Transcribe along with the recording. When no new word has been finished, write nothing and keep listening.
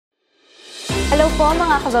Hello po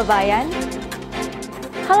mga kababayan.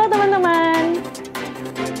 Hello teman-teman.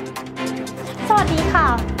 Sawadee-ka.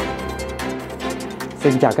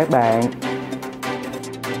 Xin chào các bạn.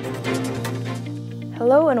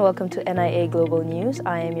 Hello and welcome to NIA Global News.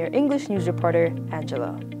 I am your English news reporter,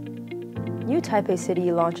 Angela. New Taipei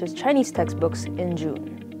City launches Chinese textbooks in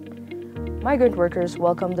June. Migrant workers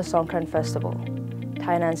welcome the Songkran Festival.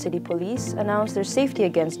 Tainan City Police announced their safety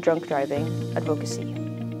against drunk driving advocacy.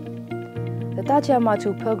 The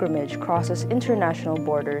Tatiamatu pilgrimage crosses international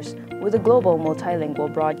borders with a global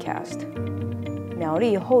multilingual broadcast.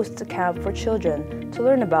 Miaoli hosts a camp for children to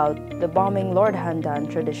learn about the bombing Lord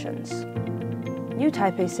Handan traditions. New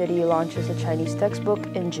Taipei City launches a Chinese textbook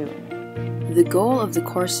in June. The goal of the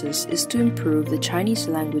courses is to improve the Chinese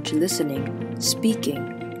language listening,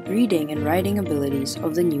 speaking, reading and writing abilities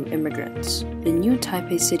of the new immigrants. The New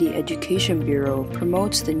Taipei City Education Bureau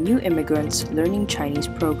promotes the New Immigrants Learning Chinese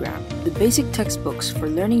program. The basic textbooks for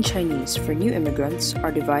learning Chinese for new immigrants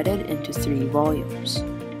are divided into 3 volumes.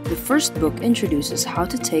 The first book introduces how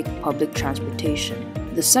to take public transportation.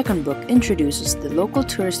 The second book introduces the local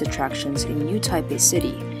tourist attractions in New Taipei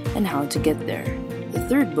City and how to get there. The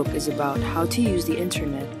third book is about how to use the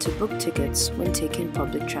internet to book tickets when taking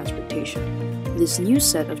public transportation. This new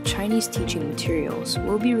set of Chinese teaching materials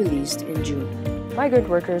will be released in June. Migrant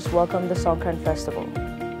workers welcome the Songkran Festival.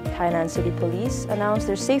 Tainan City Police announced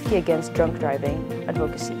their safety against drunk driving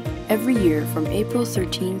advocacy. Every year from April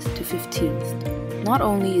 13th to 15th, not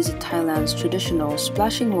only is it Thailand's traditional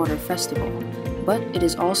splashing water festival, but it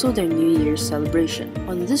is also their New Year's celebration.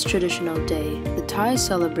 On this traditional day, the Thais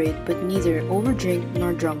celebrate but neither overdrink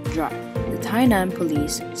nor drunk drive. The Tainan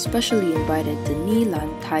police specially invited the NIA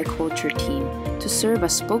Thai culture team to serve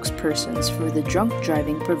as spokespersons for the drunk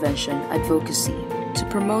driving prevention advocacy to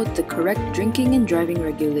promote the correct drinking and driving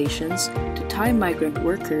regulations to Thai migrant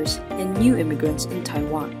workers and new immigrants in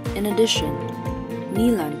Taiwan. In addition,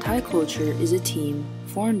 NIA Thai culture is a team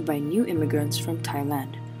formed by new immigrants from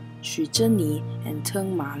Thailand, Xu Zhenni and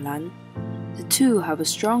Teng Ma Lan. The two have a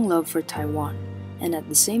strong love for Taiwan, and at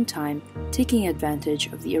the same time, taking advantage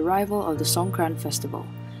of the arrival of the Songkran Festival,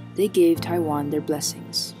 they gave Taiwan their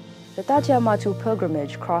blessings. The Tatiamatu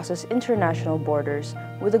pilgrimage crosses international borders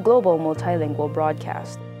with a global multilingual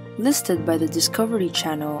broadcast. Listed by the Discovery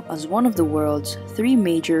Channel as one of the world's 3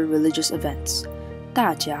 major religious events,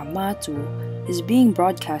 Tatiamatu is being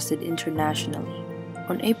broadcasted internationally.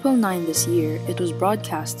 On April 9 this year, it was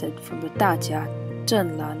broadcasted from the Dacia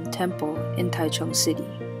Zhenlan Temple in Taichung City.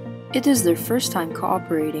 It is their first time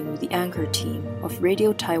cooperating with the anchor team of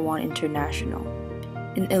Radio Taiwan International.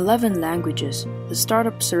 In 11 languages, the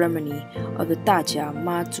startup ceremony of the Dacia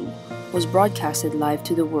Mazu was broadcasted live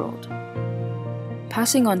to the world,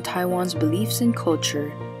 passing on Taiwan's beliefs and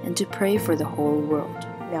culture and to pray for the whole world.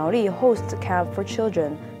 Miaoli hosts a camp for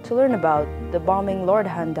children to learn about the bombing Lord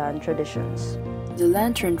Handan traditions. The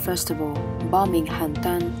Lantern Festival, Bombing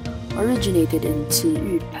Handan, originated in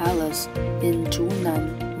Ziyut Palace in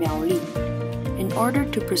Zhunan, Miaoli. In order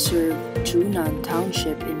to preserve Zhunan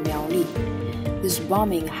Township in Miaoli, this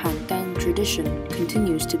bombing Handan tradition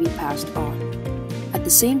continues to be passed on. At the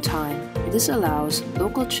same time, this allows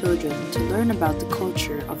local children to learn about the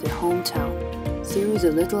culture of their hometown through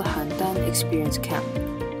the Little Handan Experience Camp.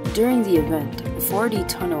 During the event, a 4D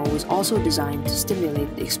tunnel was also designed to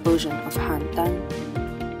stimulate the explosion of Handan.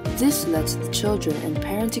 This lets the children and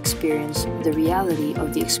parents experience the reality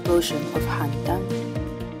of the explosion of Handan